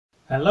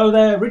Hello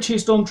there, Richie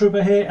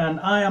Stormtrooper here, and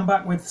I am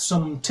back with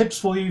some tips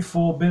for you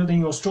for building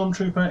your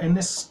Stormtrooper. In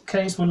this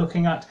case we're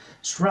looking at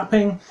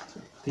strapping,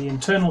 the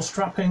internal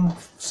strapping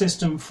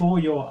system for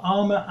your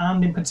armour,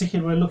 and in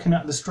particular we're looking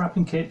at the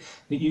strapping kit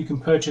that you can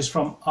purchase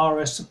from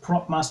RS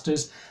Prop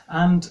Masters.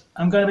 And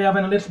I'm going to be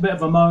having a little bit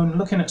of a moan,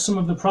 looking at some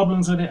of the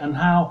problems with it and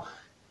how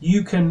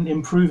you can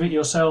improve it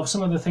yourself,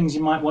 some of the things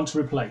you might want to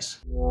replace.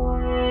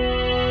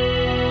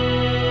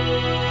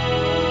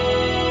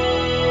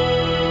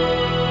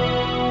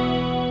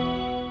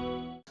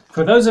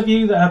 For those of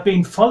you that have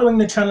been following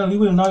the channel, you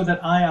will know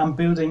that I am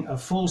building a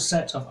full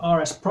set of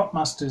RS Prop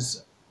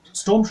Masters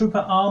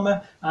Stormtrooper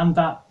armour, and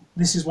that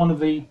this is one of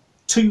the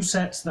two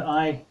sets that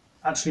I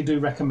actually do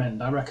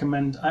recommend. I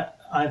recommend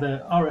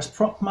either RS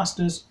Prop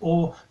Masters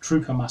or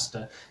Trooper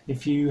Master.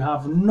 If you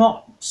have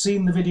not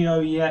seen the video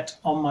yet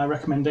on my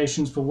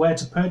recommendations for where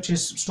to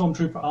purchase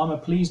Stormtrooper armour,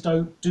 please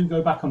do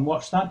go back and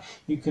watch that.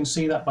 You can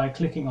see that by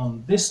clicking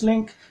on this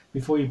link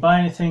before you buy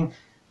anything.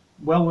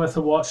 Well worth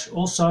a watch.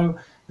 Also,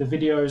 the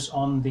videos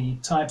on the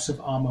types of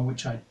armour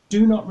which I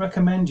do not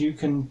recommend, you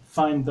can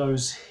find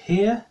those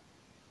here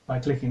by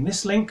clicking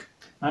this link.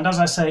 And as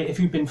I say, if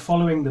you've been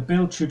following the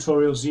build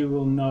tutorials, you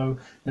will know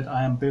that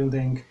I am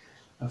building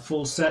a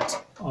full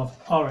set of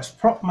RS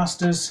Prop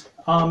Masters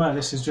armour.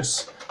 This is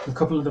just a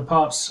couple of the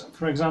parts.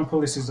 For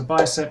example, this is the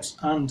biceps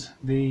and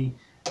the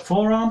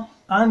forearm.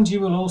 And you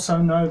will also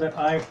know that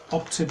I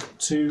opted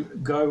to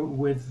go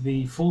with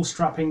the full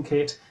strapping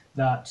kit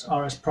that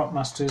RS Prop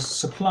Masters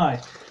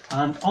supply.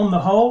 And on the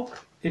whole,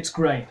 it's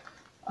great.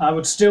 I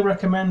would still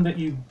recommend that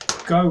you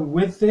go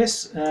with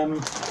this,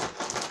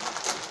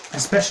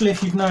 especially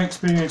if you've no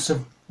experience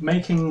of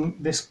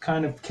making this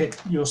kind of kit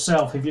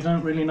yourself. If you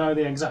don't really know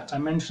the exact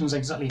dimensions,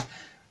 exactly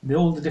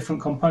all the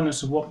different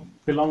components of what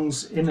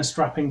belongs in a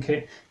strapping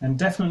kit, then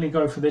definitely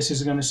go for this.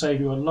 It's going to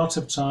save you a lot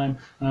of time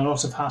and a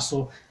lot of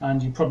hassle,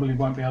 and you probably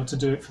won't be able to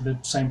do it for the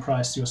same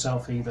price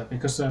yourself either,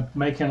 because they're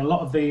making a lot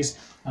of these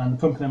and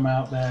pumping them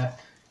out there.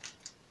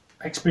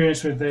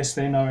 Experience with this,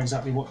 they know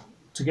exactly what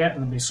to get,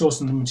 and they'll be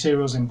sourcing the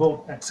materials in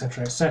bulk,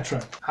 etc,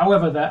 etc.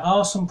 However, there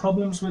are some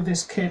problems with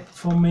this kit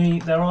for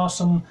me. There are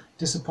some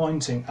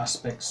disappointing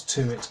aspects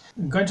to it.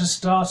 I'm going to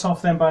start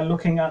off then by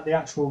looking at the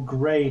actual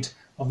grade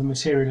of the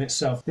material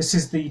itself. This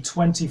is the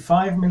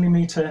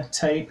 25mm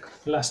tape,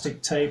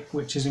 elastic tape,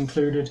 which is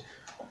included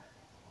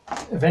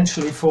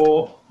eventually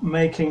for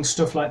making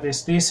stuff like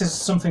this. This is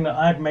something that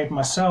I've made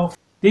myself.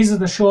 These are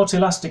the short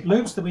elastic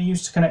loops that we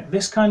use to connect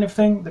this kind of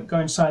thing that go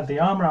inside the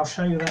armour. I'll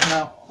show you that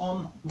now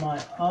on my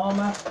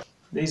armour.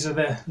 These are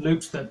the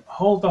loops that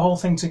hold the whole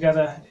thing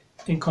together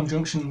in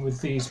conjunction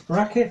with these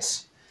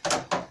brackets.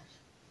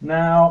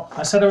 Now,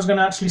 I said I was going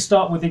to actually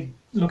start with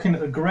looking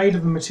at the grade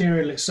of the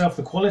material itself,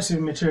 the quality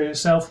of the material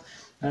itself.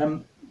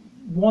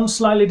 One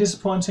slightly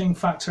disappointing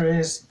factor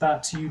is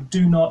that you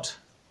do not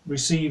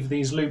receive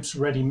these loops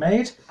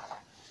ready-made.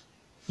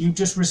 You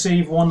just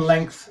receive one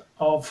length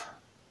of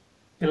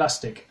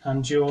elastic,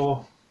 and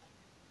you're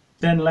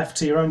then left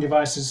to your own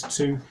devices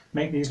to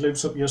make these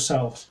loops up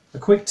yourselves. A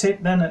quick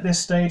tip then at this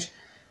stage: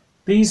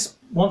 these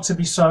want to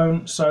be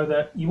sewn so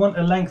that you want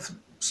a length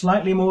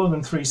slightly more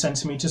than 3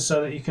 centimeters,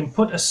 so that you can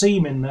put a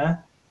seam in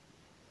there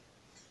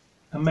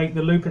and make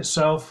the loop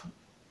itself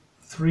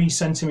 3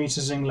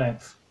 centimeters in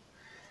length.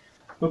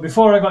 But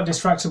before I got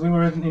distracted, we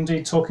were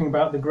indeed talking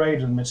about the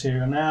grade of the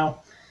material.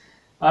 Now,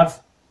 I've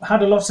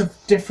had a lot of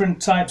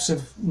different types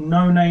of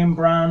no-name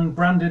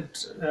branded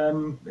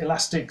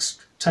elastics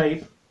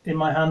tape in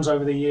my hands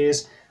over the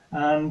years,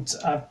 and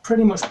I've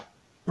pretty much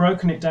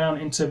broken it down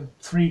into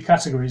 3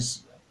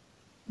 categories.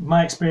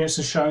 My experience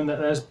has shown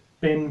that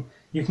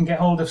you can get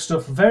hold of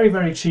stuff very,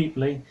 very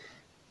cheaply,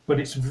 but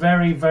it's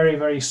very, very,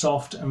 very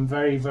soft and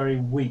very, very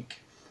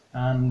weak,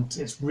 and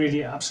it's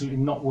really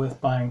absolutely not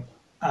worth buying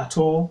at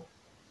all.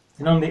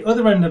 And on the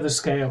other end of the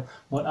scale,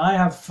 what I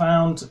have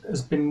found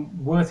has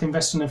been worth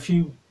investing a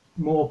few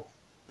more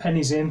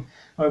pennies in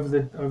over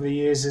the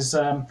years is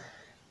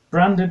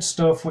branded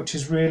stuff, which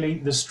is really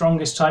the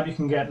strongest type you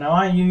can get. Now,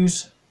 I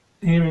use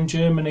here in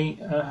Germany,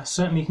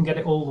 certainly you can get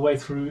it all the way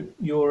through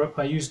Europe.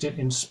 I used it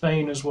in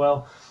Spain as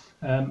well,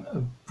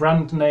 a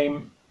brand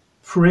name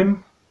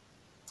Prim,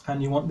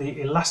 and you want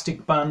the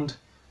elastic band,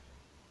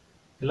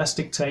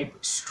 elastic tape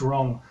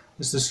strong.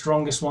 This is the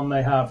strongest one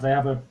they have. They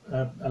have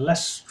a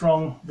less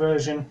strong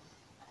version,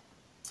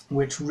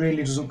 which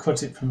really doesn't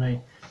cut it for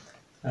me.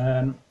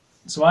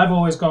 So I've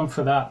always gone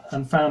for that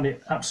and found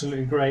it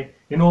absolutely great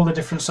in all the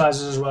different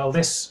sizes as well.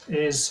 This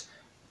is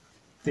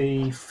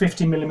the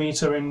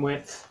 50mm in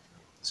width,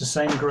 it's the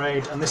same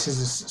grade, and this is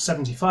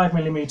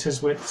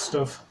 75mm width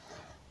stuff.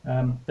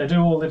 They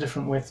do all the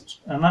different widths,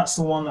 and that's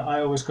the one that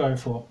I always go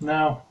for.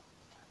 Now,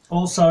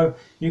 also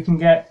you can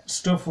get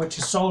stuff which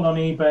is sold on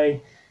eBay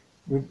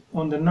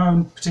under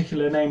no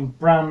particular name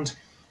brand.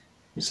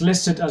 It's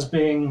listed as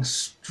being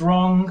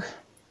strong,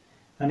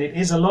 and it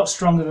is a lot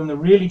stronger than the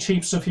really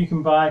cheap stuff you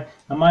can buy,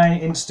 and my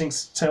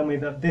instincts tell me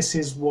that this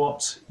is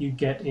what you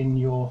get in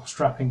your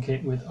strapping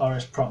kit with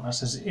RS Prop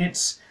Masters.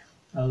 It's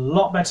a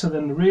lot better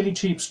than the really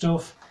cheap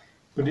stuff.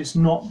 but it's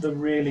not the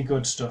really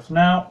good stuff.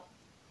 Now,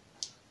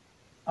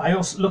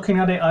 looking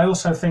at it, I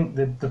also think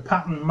that the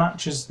pattern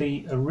matches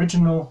the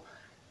original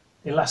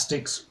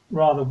elastics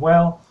rather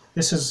well.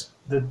 This is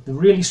the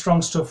really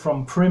strong stuff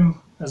from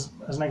Prim, as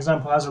an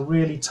example, has a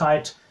really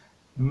tight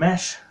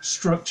mesh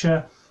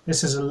structure.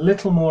 This is a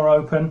little more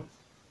open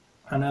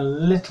and a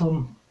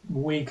little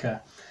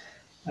weaker.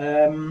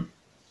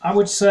 I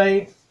would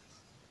say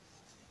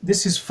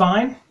this is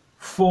fine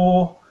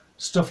for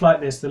stuff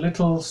like this, the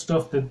little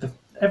stuff,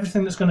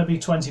 everything that's going to be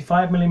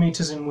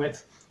 25mm in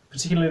width,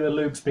 particularly the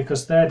loops,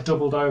 because they're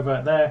doubled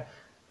over, they're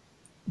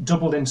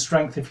doubled in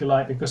strength, if you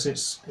like, because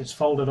it's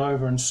folded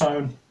over and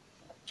sewn.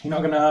 You're not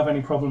going to have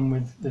any problem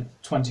with the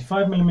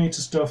 25mm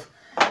stuff.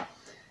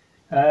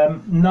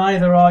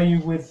 Neither are you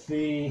with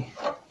the,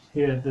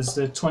 here there's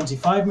the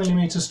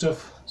 25mm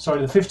stuff,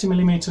 sorry, the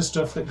 50mm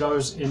stuff that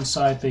goes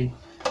inside the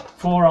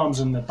forearms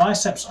and the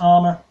biceps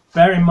armour.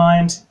 Bear in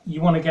mind,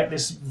 you want to get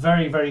this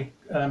very, very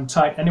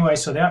tight anyway,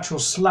 so the actual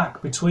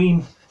slack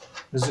between,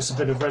 there's just a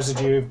bit of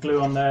residue of glue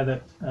on there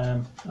that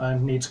I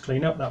need to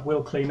clean up. That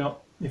will clean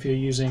up if you're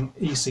using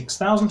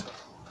E6000.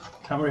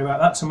 Can't worry about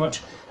that so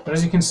much. But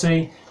as you can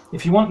see,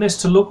 if you want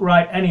this to look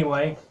right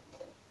anyway,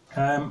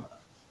 I've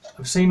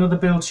seen other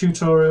build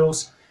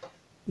tutorials.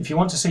 If you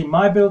want to see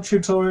my build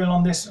tutorial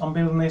on this, on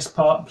building this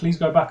part, please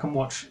go back and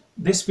watch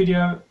this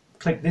video.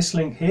 Click this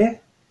link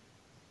here.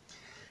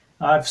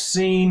 I've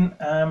seen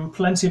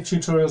plenty of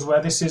tutorials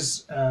where this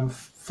is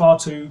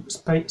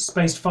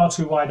spaced far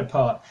too wide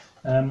apart.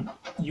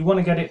 You want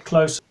to get it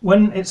close.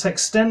 When it's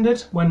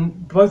extended, when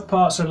both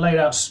parts are laid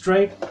out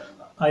straight,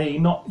 i.e.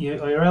 not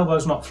your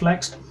elbow's not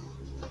flexed,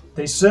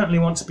 they certainly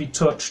want to be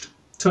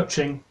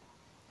touching,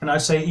 and I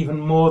say even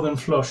more than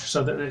flush,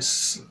 so that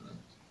it's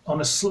on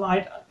a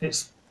slight,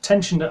 it's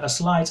tensioned at a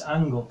slight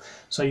angle,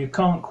 so you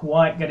can't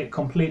quite get it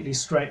completely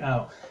straight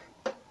out.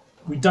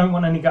 We don't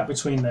want any gap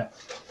between there.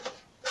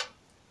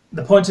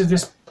 The point of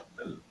this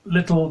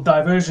little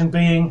diversion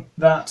being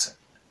that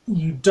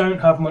you don't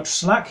have much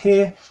slack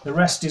here, the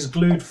rest is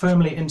glued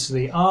firmly into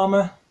the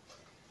armour,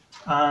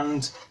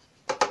 and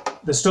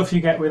the stuff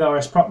you get with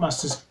RS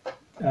Propmaster's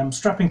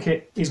strapping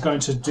kit is going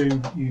to do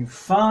you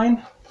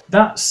fine.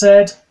 That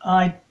said,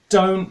 I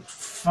don't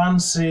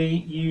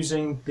fancy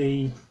using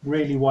the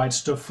really wide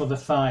stuff for the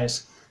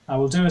thighs. I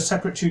will do a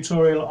separate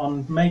tutorial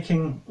on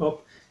making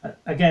up,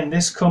 again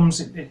this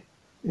comes,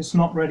 it's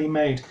not ready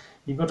made.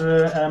 You've got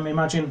to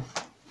imagine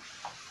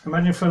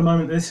for a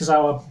moment this is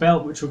our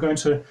belt which we're going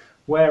to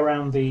wear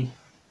around the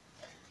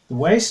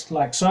waist,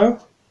 like so.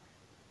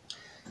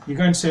 You're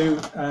going to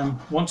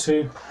want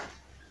to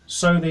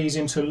sew these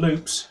into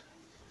loops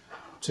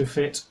to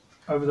fit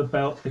over the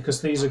belt,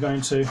 because these are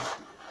going to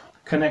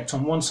connect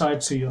on one side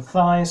to your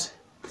thighs,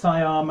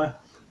 thigh armour,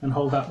 and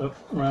hold that up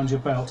around your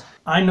belt.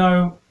 I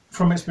know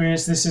from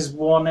experience this is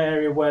one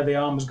area where the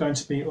armour is going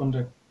to be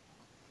under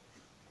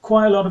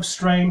quite a lot of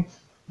strain.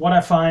 What I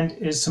find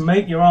is to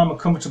make your armour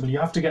comfortable, you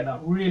have to get that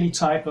really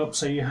tight up,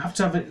 so you have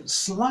to have it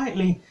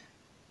slightly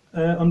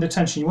under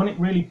tension. You want it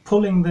really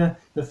pulling the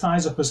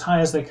thighs up as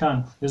high as they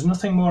can. There's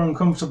nothing more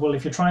uncomfortable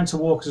if you're trying to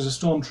walk as a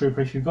stormtrooper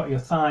if you've got your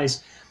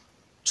thighs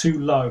too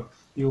low.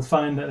 You'll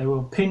find that they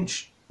will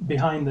pinch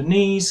behind the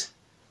knees,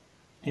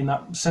 in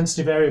that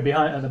sensitive area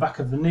behind at the back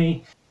of the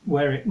knee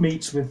where it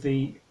meets with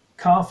the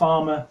calf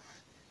armour,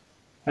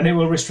 and it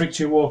will restrict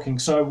your walking.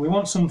 So we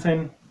want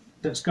something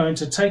that's going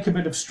to take a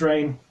bit of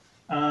strain,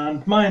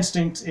 and my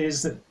instinct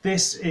is that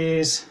this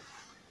is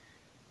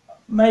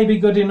maybe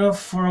good enough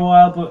for a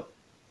while, but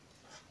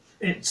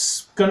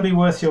it's going to be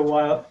worth your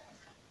while.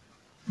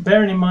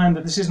 Bearing in mind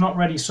that this is not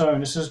ready sewn.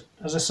 This is,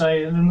 as I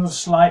say, another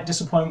slight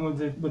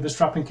disappointment with the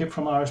strapping kit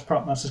from RS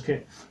Propmaster's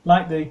kit.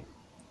 Like the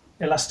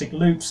elastic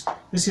loops,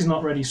 this is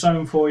not ready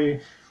sewn for you.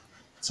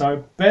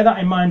 So bear that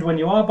in mind when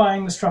you are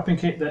buying the strapping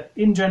kit, that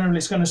in general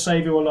it's going to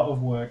save you a lot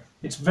of work.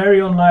 It's very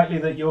unlikely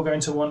that you're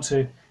going to want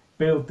to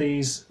build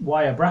these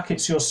wire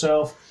brackets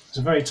yourself. It's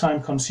a very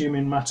time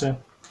consuming matter.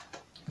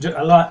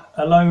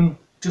 Alone,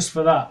 just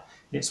for that,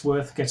 it's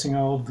worth getting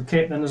hold of the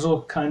kit. Then there's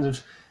all kinds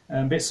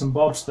of bits and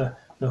bobs, the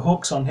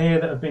hooks on here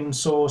that have been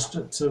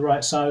sourced to the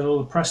right size, all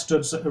the press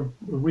studs that are a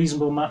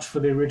reasonable match for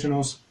the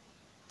originals.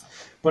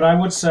 But I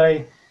would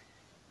say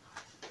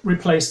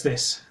replace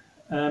this.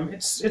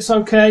 It's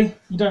okay,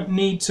 you don't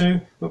need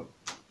to, but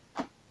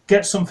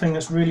get something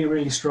that's really,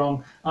 really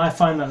strong. I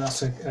find that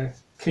that's a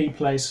key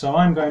place, so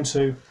I'm going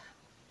to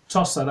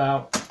toss that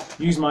out,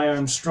 use my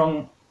own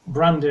strong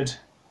branded,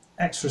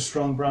 extra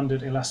strong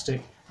branded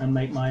elastic, and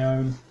make my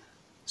own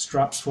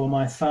straps for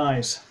my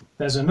thighs.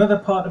 There's another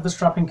part of the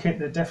strapping kit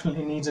that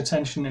definitely needs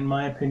attention in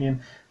my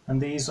opinion, and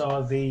these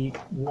are the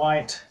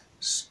white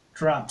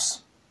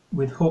straps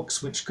with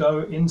hooks which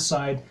go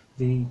inside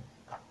the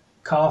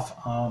calf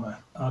armour.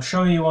 I'll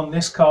show you on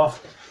this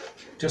calf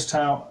just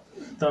how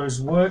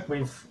those work.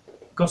 We've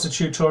got a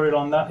tutorial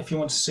on that. If you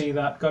want to see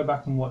that, go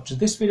back and watch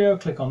this video,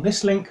 click on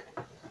this link.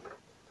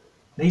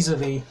 These are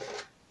the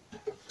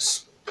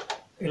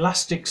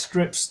elastic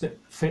strips that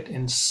fit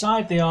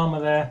inside the armour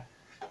there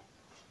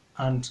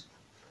and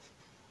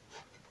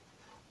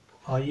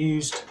are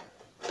used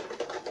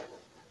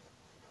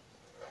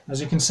As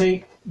you can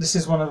see, this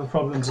is one of the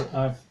problems that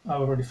I've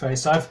already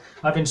faced.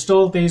 I've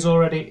installed these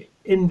already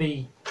in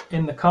the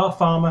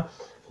calf armour,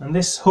 and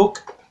this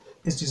hook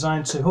is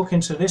designed to hook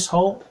into this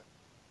hole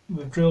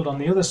we've drilled on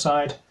the other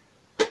side,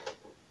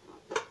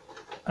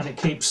 and it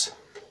keeps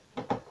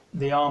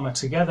the armour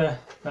together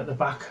at the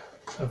back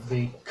of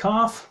the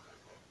calf.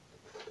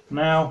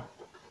 Now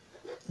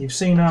you've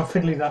seen how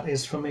fiddly that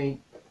is for me,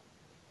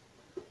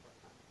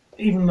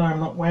 even though I'm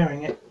not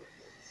wearing it.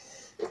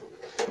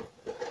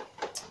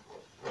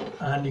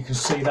 And you can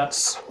see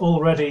that's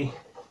already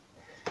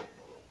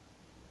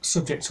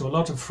subject to a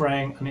lot of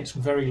fraying, and it's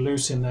very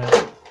loose in there.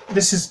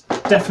 This is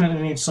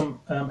definitely needs some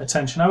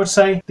attention. I would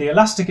say the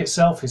elastic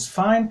itself is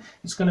fine.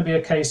 It's going to be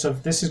a case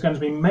of this is going to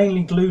be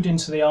mainly glued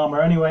into the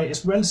armour anyway.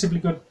 It's relatively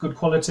good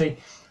quality,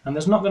 and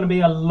there's not going to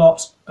be a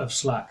lot of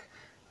slack.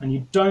 And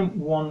you don't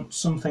want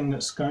something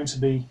that's going to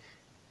be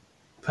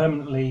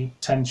permanently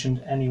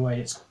tensioned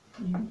anyway.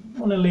 You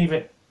want to leave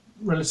it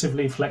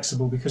relatively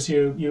flexible because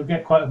you'll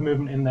get quite a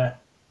movement in there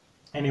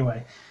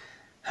anyway.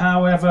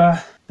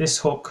 However, this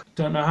hook,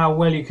 don't know how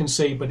well you can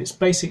see, but it's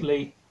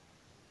basically,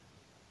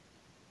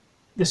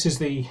 this is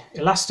the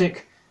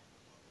elastic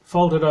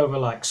folded over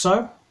like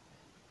so,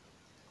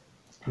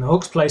 and the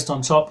hook's placed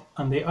on top,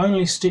 and the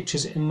only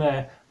stitches in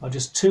there are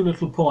just two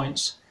little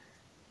points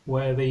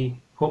where the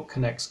hook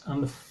connects,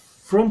 and the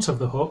front of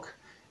the hook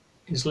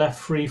is left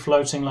free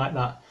floating like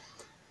that.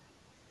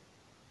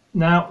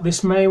 Now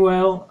this may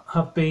well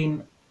have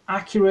been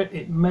accurate,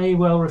 it may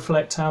well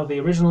reflect how the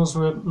originals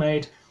were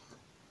made.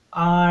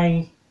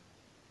 I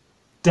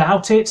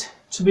doubt it,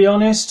 to be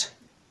honest,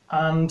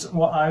 and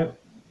what I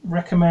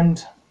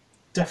recommend,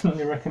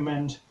 definitely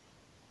recommend,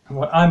 and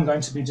what I'm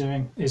going to be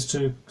doing is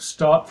to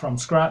start from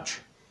scratch.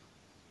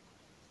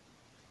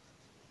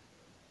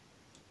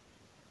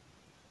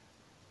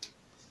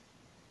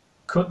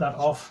 Cut that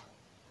off.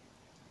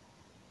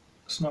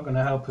 It's not going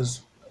to help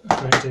us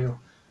a great deal.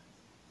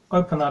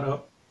 Open that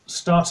up,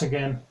 start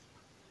again,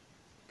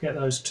 get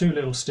those two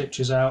little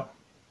stitches out.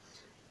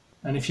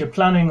 And if you're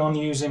planning on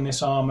using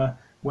this armour,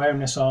 wearing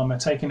this armour,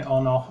 taking it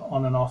on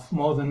and off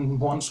more than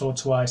once or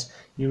twice,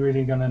 you're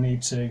really going to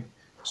need to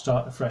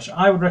start afresh.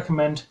 I would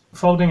recommend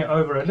folding it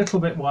over a little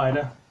bit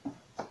wider,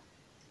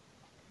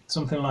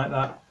 something like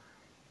that,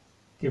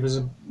 give us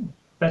a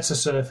better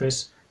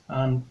surface.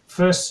 And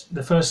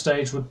the first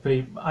stage would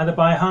be either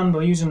by hand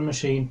or using a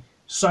machine,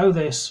 sew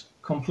this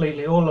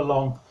completely all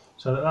along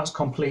so that that's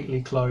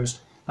completely closed.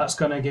 That's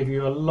going to give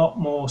you a lot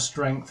more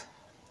strength,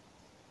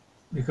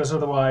 because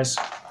otherwise,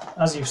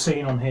 as you've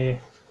seen on here,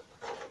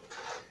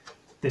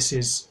 this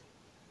is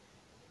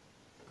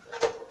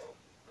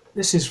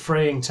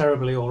fraying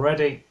terribly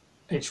already.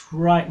 It's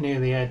right near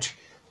the edge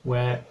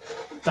where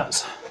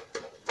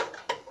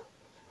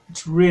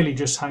it's really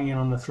just hanging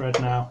on the thread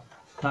now.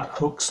 That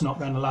hook's not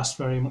going to last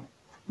very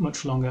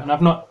much longer, and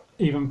I've not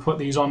even put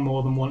these on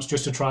more than once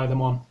just to try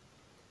them on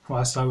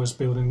whilst I was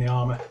building the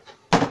armour.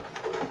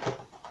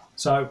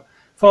 So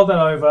fold that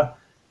over,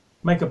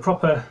 make a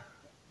proper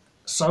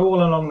sew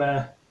all along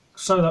there,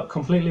 sew that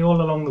completely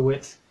all along the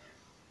width,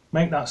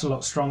 make that a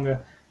lot stronger.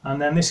 And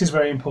then this is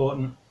very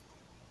important,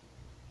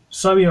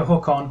 sew your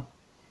hook on.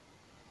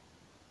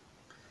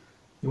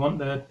 You want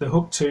the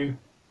hook to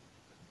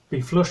be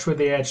flush with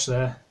the edge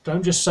there.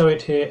 Don't just sew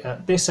it here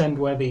at this end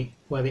where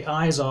the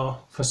eyes are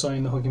for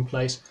sewing the hook in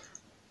place.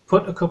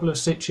 Put a couple of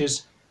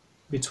stitches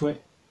between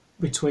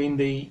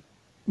the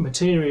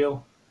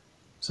material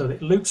so that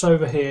it loops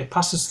over here,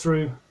 passes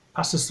through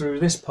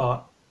this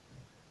part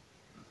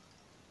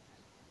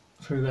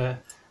through there,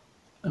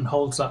 and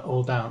holds that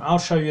all down. I'll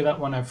show you that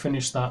when I've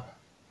finished that.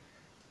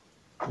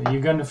 But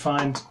you're going to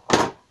find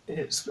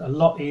it's a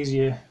lot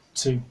easier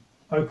to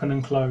open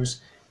and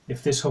close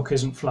if this hook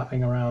isn't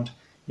flapping around.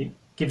 It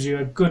gives you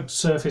a good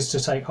surface to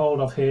take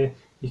hold of here.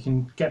 You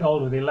can get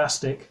hold of the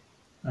elastic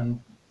and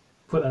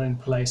put that in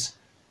place.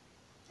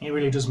 It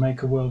really does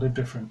make a world of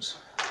difference.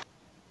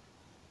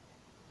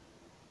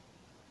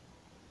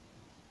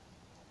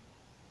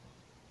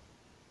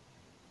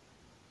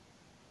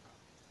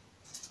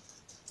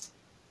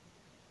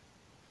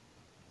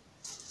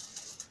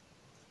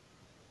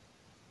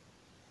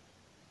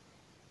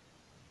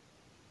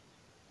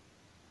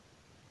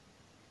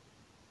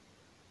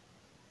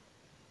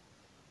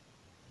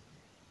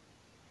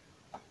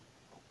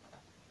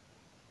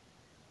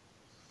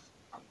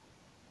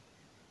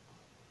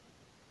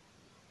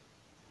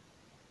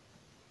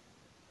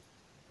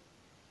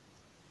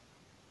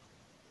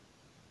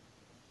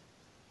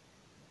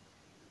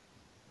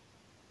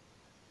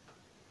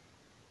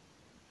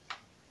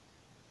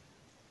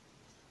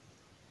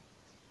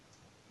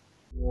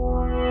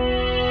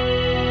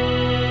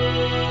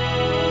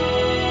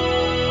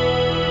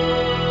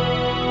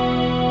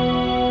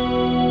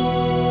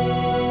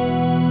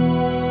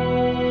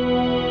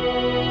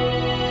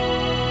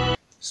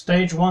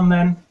 Stage one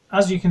then,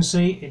 as you can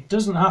see, it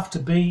doesn't have to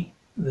be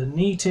the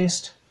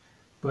neatest,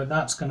 but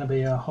that's going to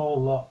be a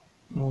whole lot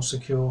more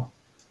secure.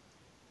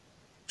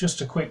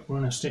 Just a quick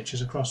run of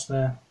stitches across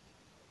there.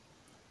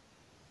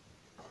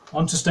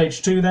 On to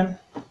stage two then.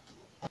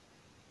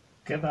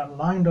 get that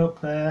lined up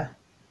there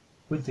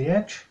with the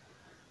edge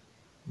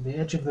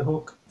of the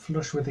hook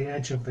flush with the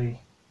edge of the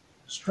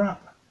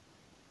strap,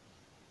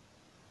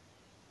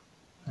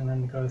 and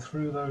then go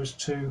through those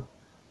two.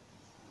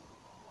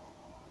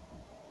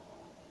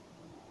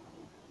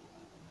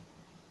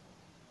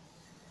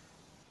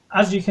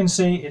 As you can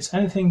see, it's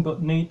anything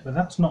but neat, but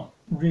that's not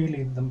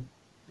really the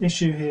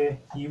issue here.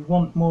 You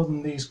want more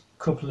than these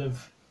couple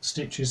of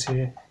stitches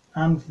here,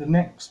 and the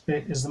next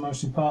bit is the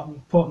most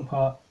important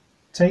part.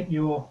 Take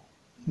your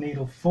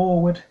needle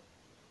forward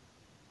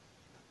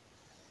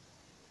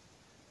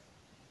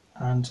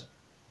and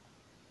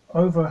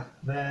over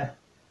there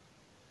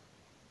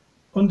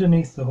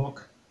underneath the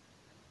hook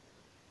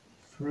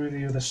through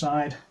the other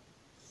side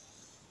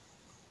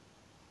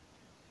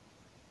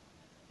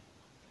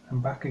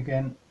and back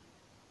again,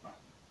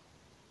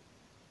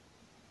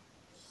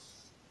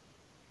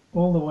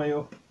 all the way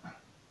up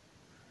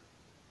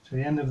to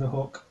the end of the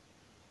hook.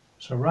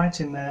 So right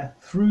in there,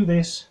 through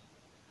this,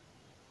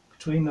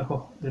 between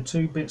the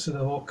two bits of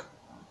the hook,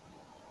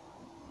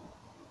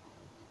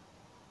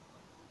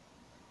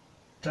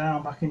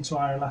 down back into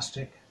our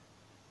elastic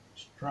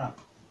strap.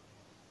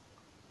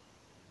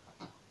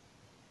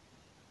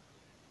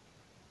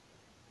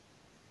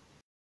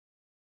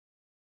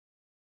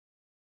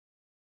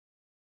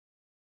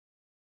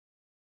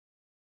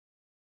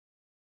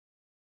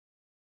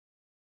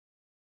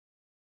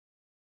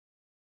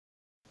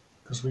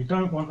 Because we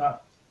don't want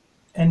that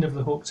end of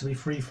the hook to be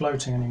free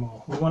floating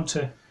anymore. We want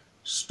to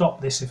stop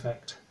this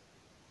effect.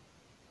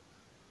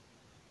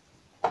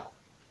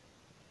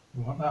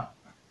 We want that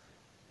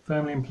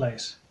firmly in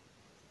place.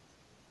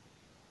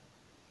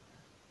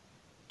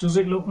 Does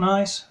it look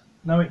nice?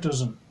 No, it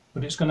doesn't,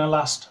 but it's going to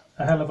last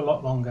a hell of a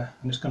lot longer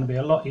and it's going to be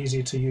a lot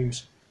easier to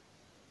use.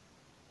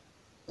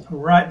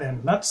 Right then,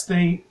 that's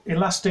the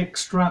elastic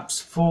straps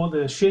for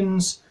the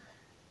shins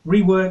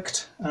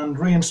reworked and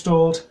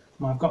reinstalled.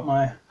 I've got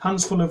my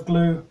hands full of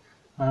glue.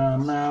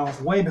 I'm now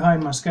way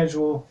behind my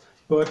schedule,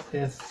 but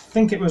I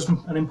think it was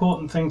an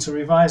important thing to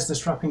revise the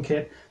strapping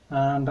kit,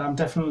 and I'm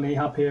definitely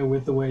happier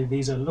with the way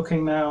these are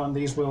looking now, and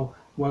these will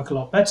work a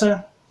lot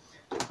better.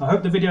 I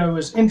hope the video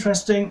was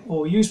interesting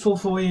or useful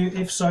for you.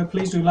 If so,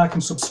 please do like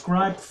and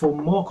subscribe for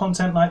more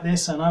content like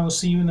this, and I will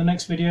see you in the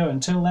next video.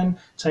 Until then,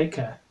 take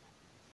care.